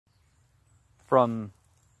From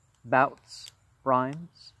Bouts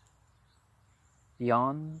Rhymes,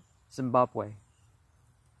 beyond Zimbabwe,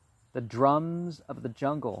 the drums of the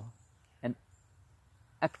jungle and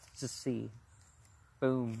ecstasy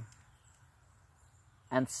boom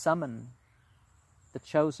and summon the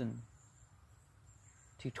chosen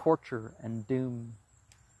to torture and doom.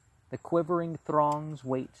 The quivering throngs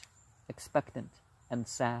wait, expectant and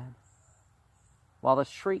sad, while the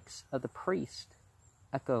shrieks of the priest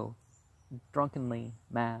echo drunkenly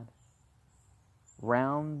mad.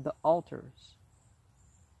 Round the altars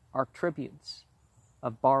are tributes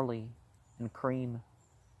of barley and cream,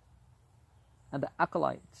 and the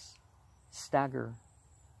acolytes stagger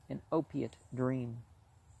in opiate dream.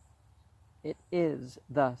 It is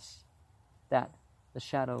thus that the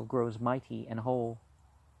shadow grows mighty and whole,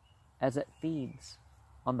 as it feeds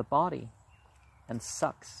on the body and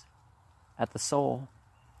sucks at the soul.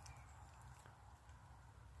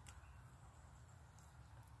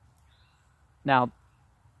 Now,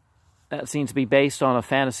 that seems to be based on a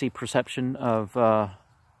fantasy perception of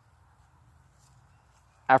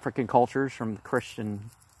African cultures from the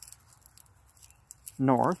Christian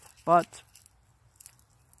North, but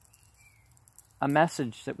a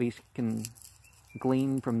message that we can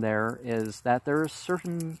glean from there is that there are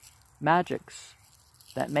certain magics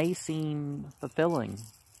that may seem fulfilling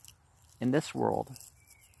in this world,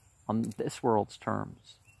 on this world's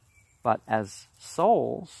terms, but as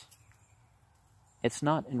souls, it's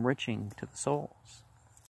not enriching to the souls.